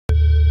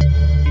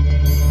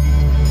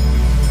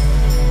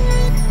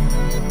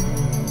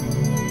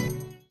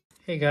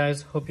Hey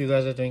guys, hope you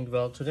guys are doing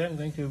well. Today I'm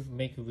going to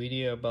make a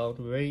video about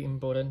a very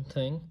important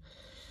thing,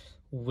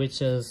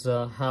 which is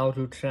how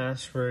to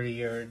transfer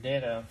your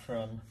data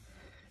from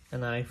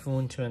an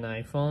iPhone to an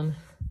iPhone.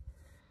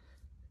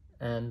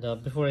 And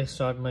before I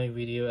start my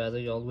video, as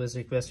I always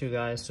request you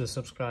guys to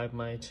subscribe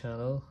my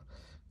channel.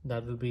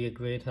 That will be a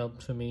great help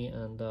to me,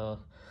 and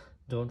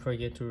don't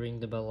forget to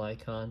ring the bell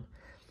icon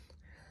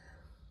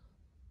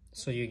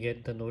so you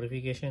get the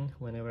notification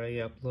whenever I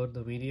upload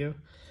the video.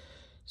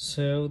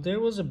 So there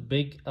was a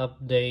big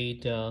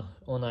update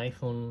on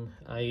iPhone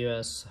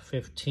iOS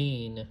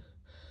 15.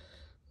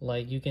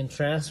 Like, you can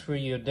transfer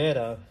your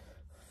data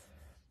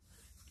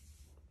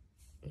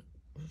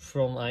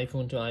from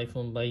iPhone to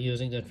iPhone by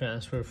using the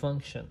transfer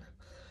function.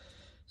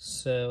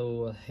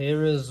 So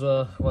here is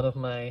one of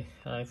my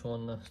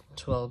iPhone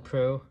 12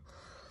 Pro,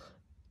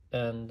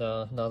 and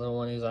the other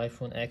one is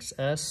iPhone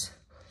XS.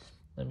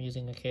 I'm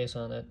using a case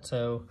on it.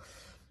 So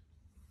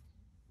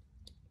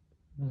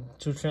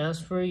to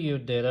transfer your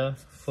data,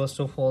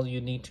 first of all,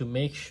 you need to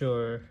make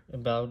sure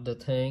about the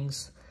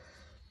things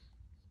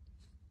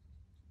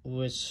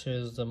which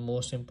is the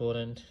most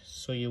important,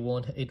 so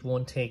it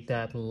won't take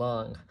that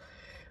long.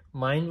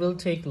 Mine will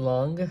take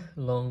longer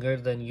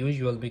than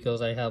usual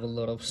because I have a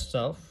lot of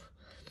stuff.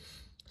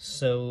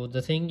 So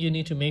the thing you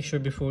need to make sure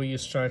before you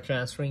start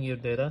transferring your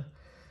data,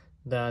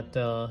 that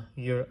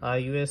your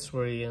iOS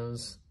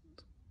versions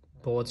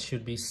both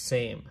should be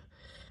same.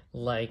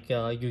 Like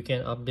you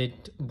can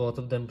update both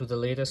of them to the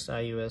latest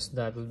iOS.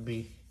 That will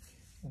be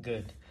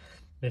good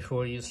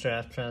before you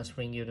start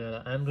transferring your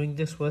data. I'm doing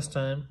this first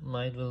time.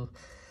 Mine will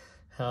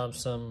have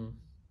some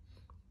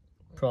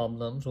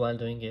problems while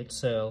doing it.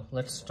 So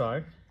let's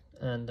start.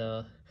 And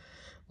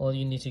all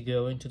you need to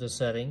go into the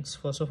settings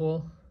first of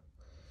all,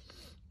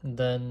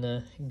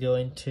 then go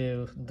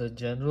into the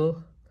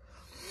general.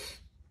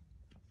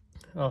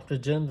 After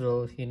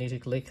general, you need to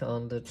click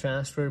on the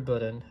transfer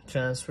button,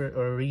 transfer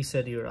or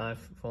reset your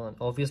iPhone.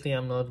 Obviously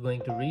I'm not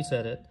going to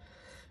reset it,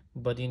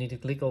 but you need to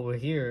click over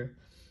here.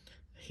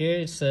 Here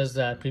it says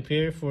that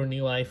prepare for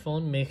new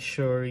iPhone. Make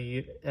sure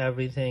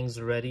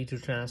everything's ready to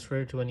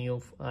transfer to a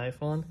new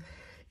iPhone,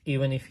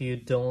 even if you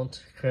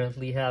don't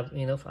currently have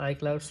enough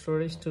iCloud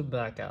storage to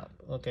back up.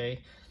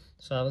 Okay,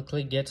 so I will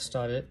click get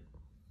started.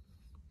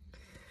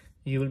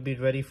 You will be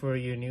ready for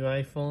your new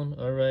iPhone.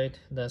 All right,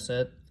 that's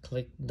it.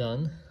 Click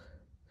done.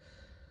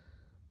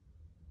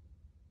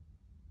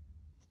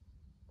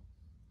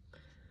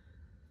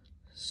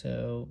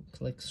 So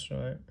click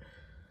start,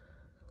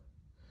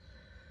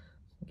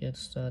 get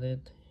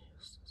started.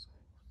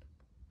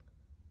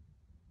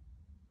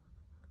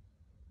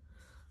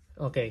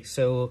 Okay,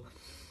 so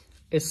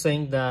it's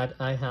saying that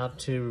I have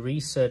to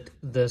reset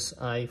this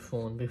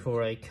iPhone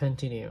before I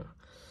continue.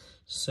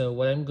 So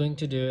what I'm going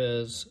to do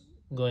is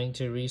going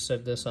to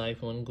reset this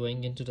iPhone,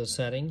 going into the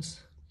settings,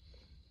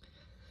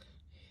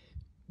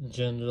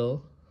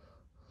 general,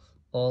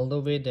 all the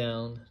way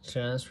down,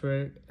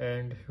 transfer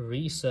and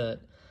reset.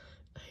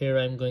 Here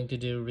I'm going to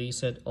do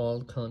reset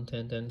all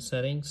content and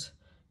settings,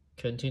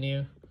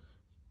 continue.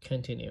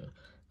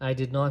 I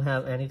did not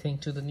have anything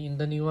in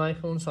the new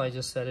iPhone, so I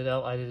just set it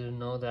up. I didn't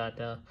know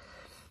that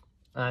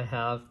I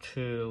have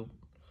to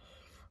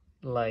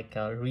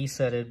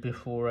reset it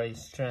before I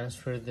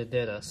transfer the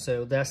data.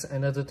 So that's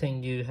another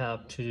thing you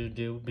have to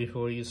do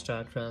before you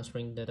start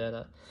transferring the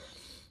data.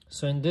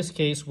 So in this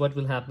case, what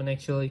will happen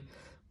actually,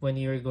 when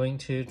you're going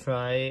to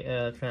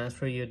try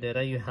transfer your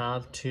data, you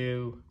have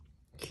to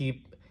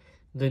keep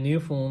the new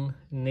phone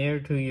near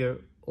to your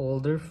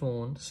older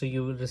phone, so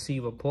you will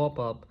receive a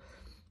pop-up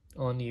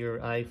on your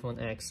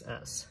iPhone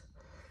XS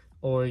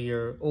or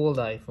your old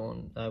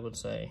iPhone, I would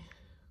say.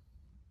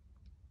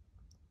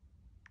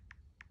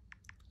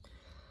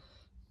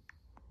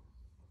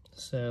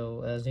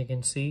 So as you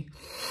can see,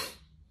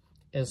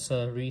 it's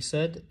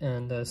reset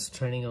and it's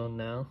turning on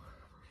now.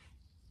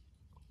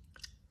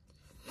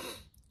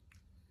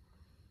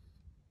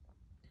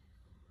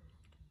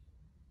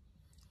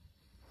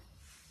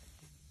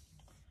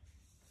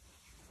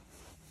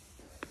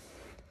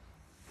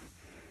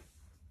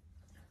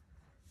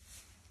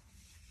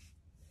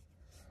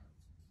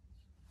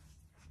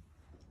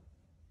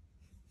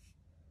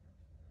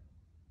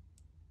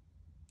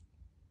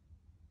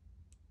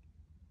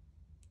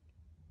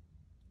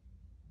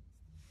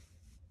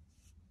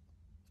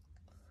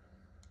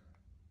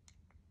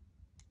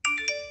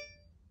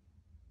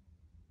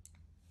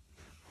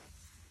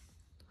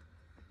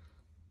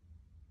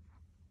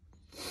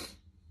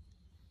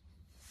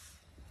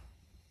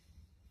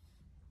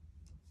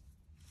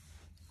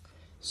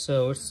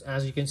 So it's,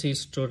 as you can see,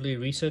 it's totally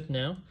reset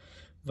now.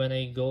 When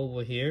I go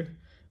over here,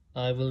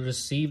 I will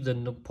receive the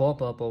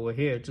pop-up over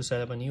here to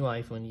set up a new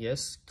iPhone.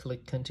 Yes,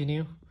 click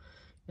continue.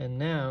 And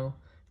now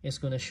it's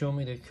going to show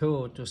me the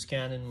code to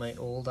scan in my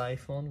old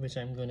iPhone, which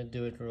I'm going to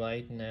do it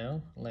right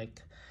now,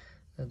 like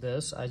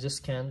this. I just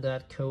scanned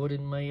that code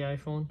in my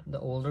iPhone, the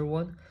older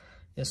one.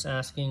 It's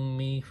asking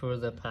me for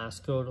the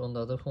passcode on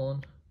the other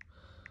phone.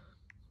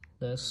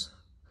 This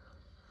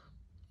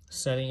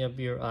setting up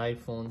your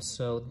iPhone.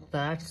 So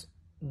that's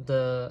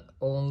the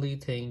only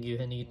thing you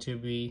need to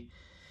be.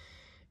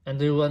 And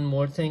there's one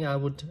more thing I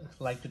would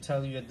like to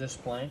tell you at this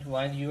point.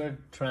 While you are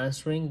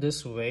transferring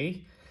this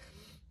way,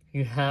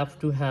 you have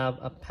to have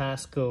a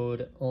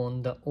passcode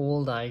on the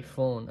old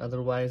iPhone,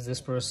 otherwise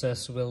this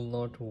process will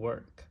not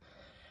work.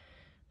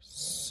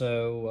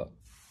 So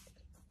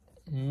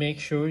make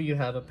sure you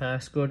have a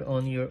passcode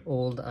on your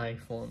old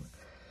iPhone.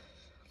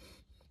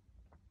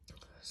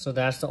 So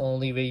that's the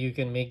only way you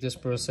can make this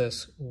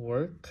process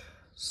work.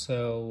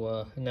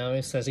 So now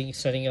it's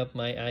setting up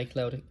my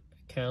iCloud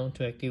account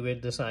to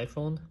activate this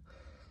iPhone.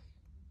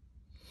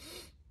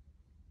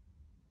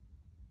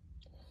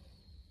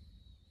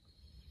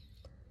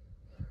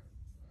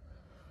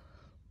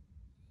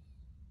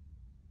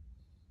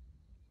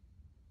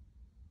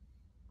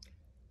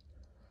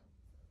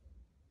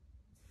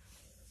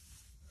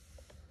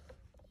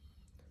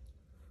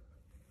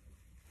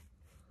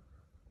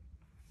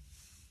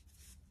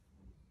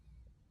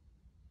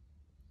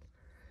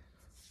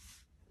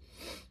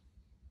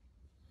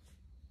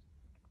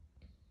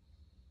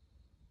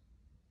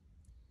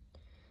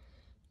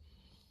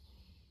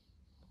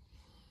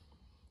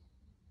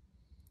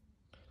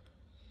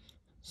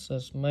 So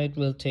it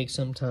will take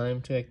some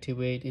time to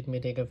activate. It may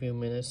take a few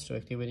minutes to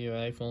activate your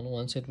iPhone.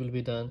 Once it will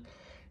be done,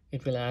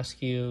 it will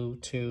ask you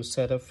to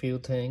set a few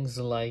things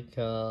like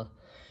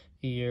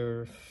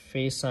your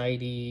Face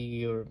ID,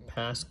 your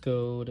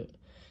passcode,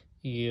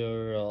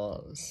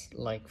 your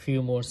like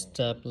few more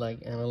steps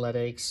like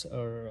analytics,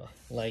 or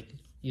like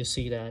you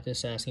see that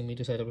it's asking me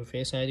to set up a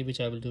Face ID, which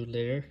I will do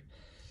later.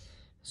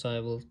 So I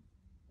will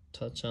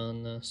touch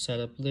on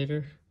setup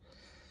later.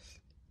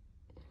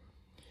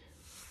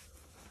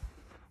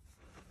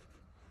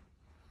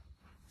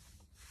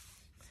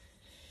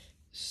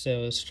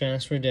 So it's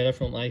transfer data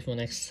from iPhone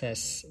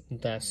XS.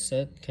 That's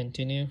it.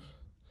 Continue.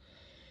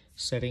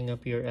 Setting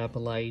up your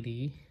Apple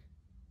ID.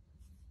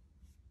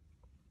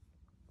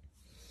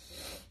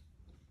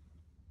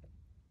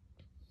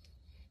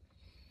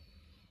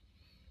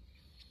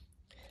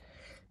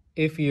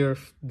 If your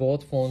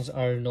both phones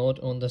are not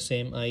on the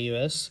same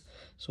iOS,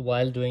 so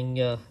while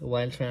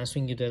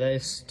transferring your data,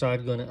 it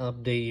start gonna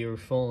update your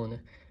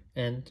phone,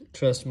 and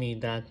trust me,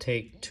 that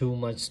take too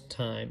much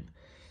time.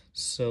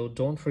 So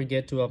don't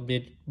forget to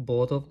update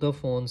both of the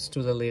phones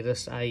to the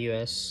latest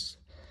iOS.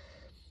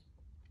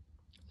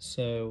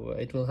 So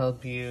it will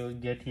help you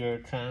get your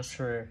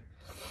transfer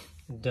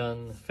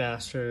done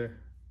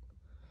faster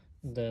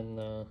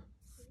than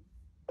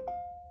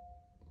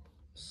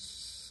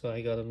so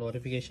I got a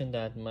notification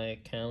that my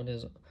account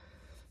is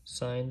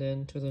signed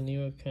in to the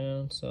new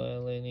account, so I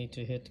only need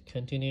to hit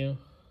continue.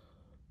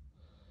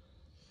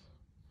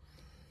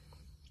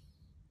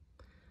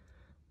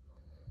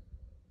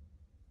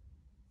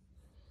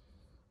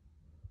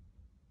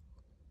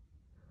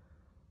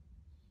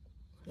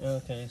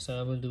 Okay, so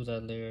I will do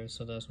that later,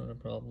 so that's not a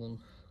problem.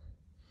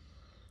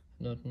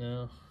 Not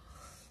now.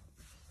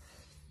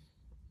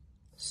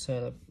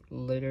 Set up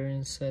later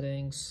in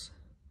settings.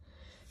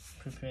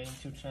 Preparing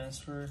to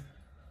transfer.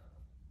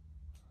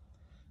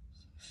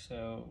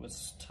 So we'll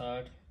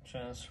start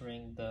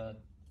transferring the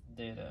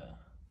data.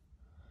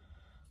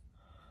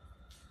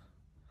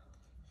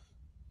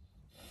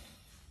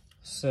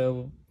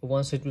 So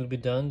once it will be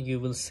done, you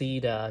will see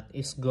that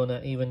it's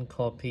gonna even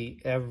copy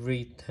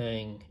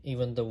everything.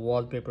 Even the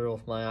wallpaper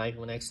of my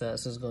iPhone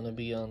XS is gonna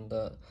be on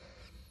the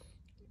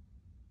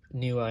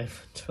new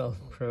iPhone 12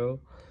 Pro.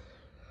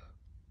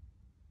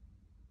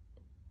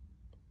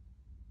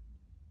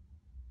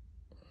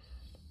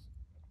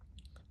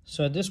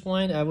 So at this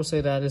point, I would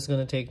say that it's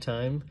gonna take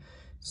time.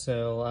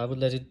 So I would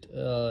let it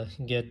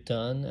get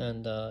done,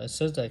 and it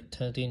says like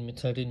 13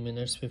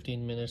 minutes,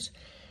 15 minutes.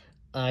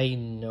 I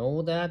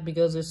know that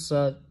because it's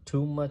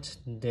too much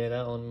data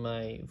on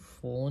my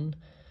phone,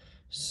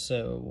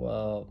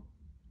 so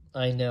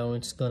I know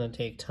it's gonna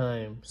take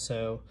time.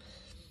 So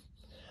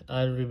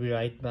I'll be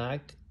right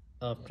back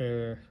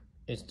after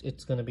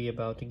it's gonna be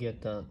about to get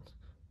done.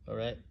 All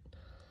right.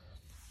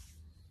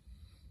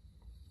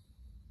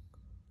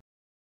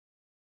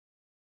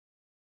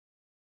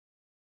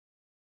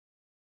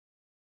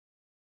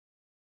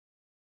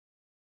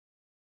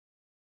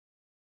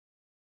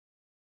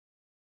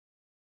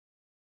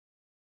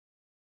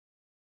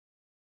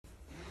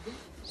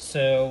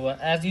 So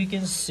as you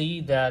can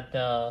see that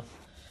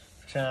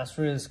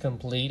transfer is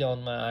complete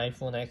on my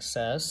iPhone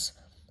XS.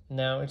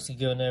 Now it's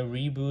gonna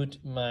reboot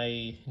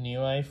my new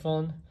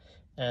iPhone,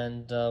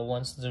 and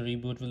once the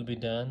reboot will be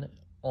done,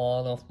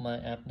 all of my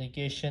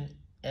application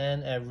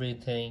and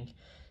everything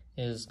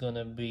is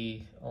gonna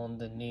be on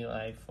the new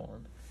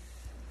iPhone.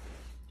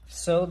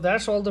 So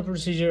that's all the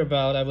procedure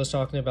about. I was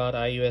talking about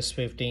iOS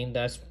 15.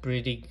 That's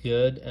pretty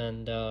good,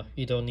 and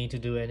you don't need to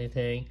do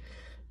anything,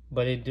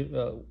 but it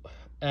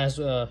as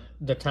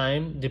the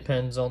time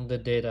depends on the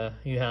data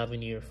you have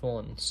in your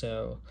phone.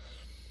 So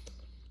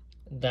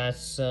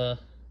that's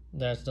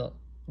that's the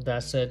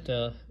that's it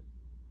for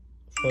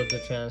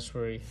the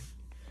transfer.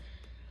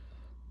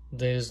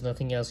 There is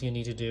nothing else you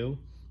need to do.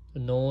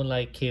 No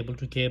like cable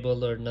to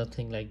cable or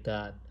nothing like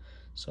that.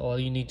 So all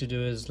you need to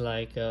do is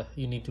like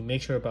you need to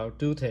make sure about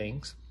two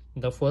things.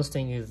 The first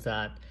thing is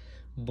that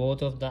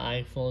both of the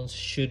iPhones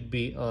should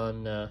be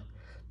on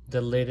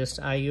the latest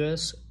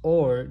iOS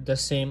or the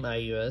same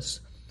iOS.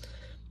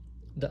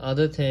 The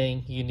other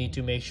thing, you need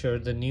to make sure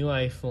the new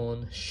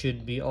iPhone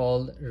should be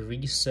all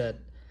reset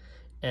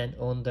and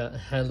on the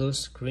hello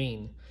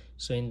screen.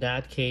 So in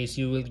that case,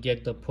 you will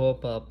get the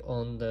pop-up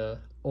on the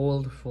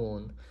old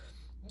phone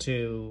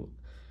to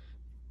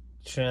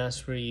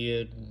transfer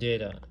your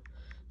data.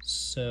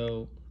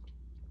 So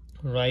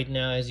right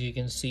now, as you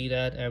can see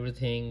that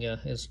everything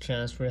is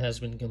transfer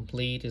has been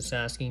complete. It's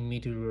asking me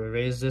to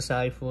erase this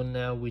iPhone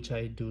now, which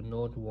I do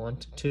not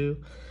want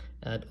to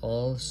at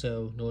all.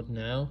 So not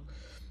now.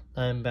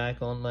 I'm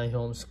back on my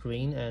home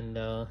screen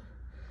and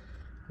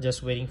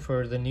just waiting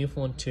for the new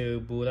phone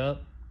to boot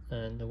up,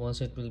 and once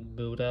it will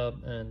boot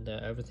up and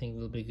everything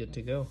will be good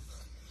to go.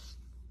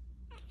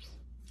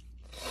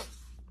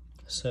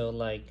 So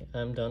like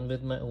I'm done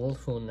with my old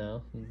phone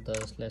now.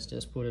 Thus let's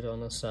just put it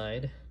on the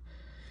side.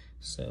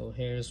 So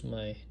here's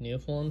my new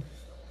phone.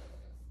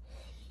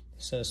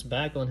 So it's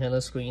back on hello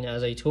screen.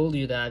 As I told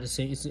you that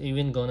it's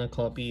even gonna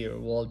copy your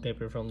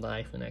wallpaper from the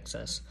iPhone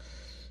XS.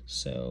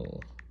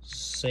 So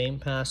same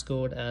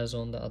passcode as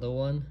on the other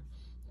one.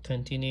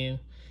 Continue,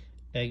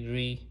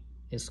 agree.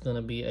 It's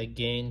gonna be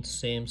again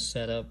same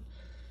setup.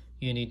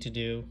 You need to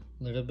do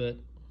a little bit.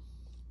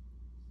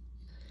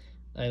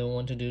 I don't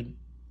want to do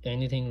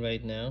anything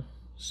right now,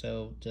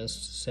 so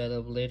just set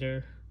up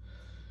later.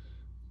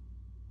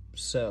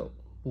 So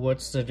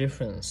what's the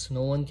difference?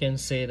 No one can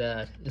say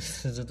that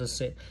is it the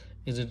same,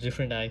 is a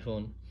different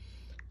iPhone.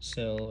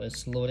 So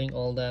it's loading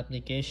all the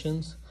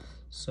applications.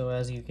 So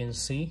as you can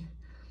see,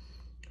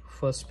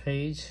 first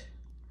page,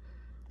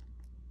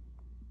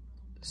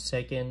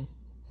 second,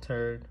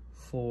 third,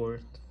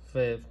 fourth,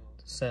 fifth,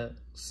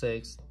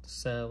 sixth,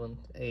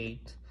 seventh,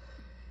 eighth,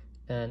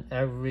 and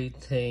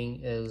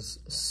everything is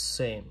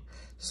same.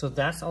 So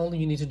that's all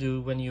you need to do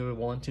when you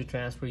want to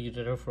transfer your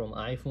data from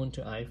iPhone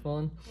to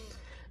iPhone,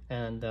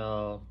 and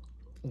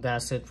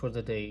that's it for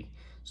the day.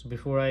 So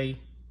before I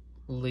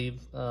leave,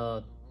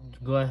 go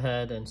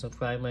ahead and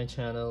subscribe my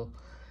channel.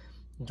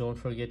 Don't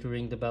forget to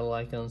ring the bell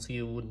icon so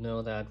you would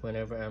know that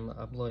whenever I'm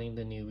uploading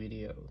the new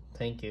video.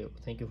 Thank you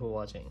for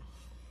watching.